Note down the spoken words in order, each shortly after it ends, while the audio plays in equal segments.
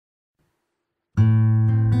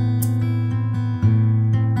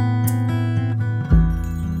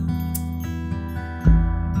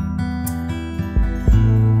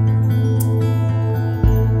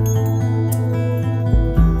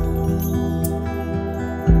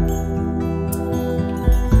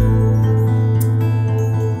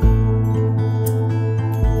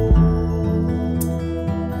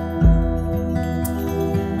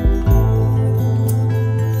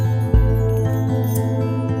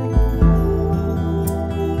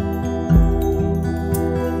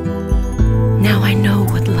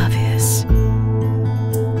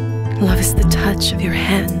touch of your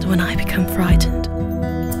hand when I become frightened.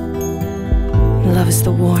 Love is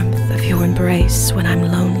the warmth of your embrace when I'm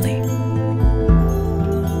lonely.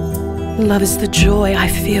 Love is the joy I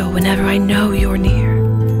feel whenever I know you're near.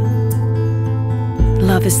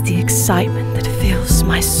 Love is the excitement that fills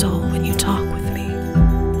my soul when you talk with me.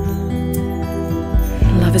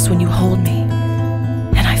 Love is when you hold me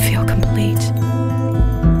and I feel complete.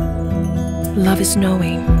 Love is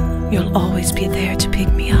knowing you'll always be there to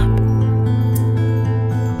pick me up.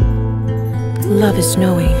 Love is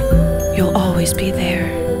knowing you'll always be there,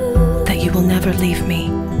 that you will never leave me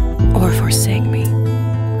or forsake me.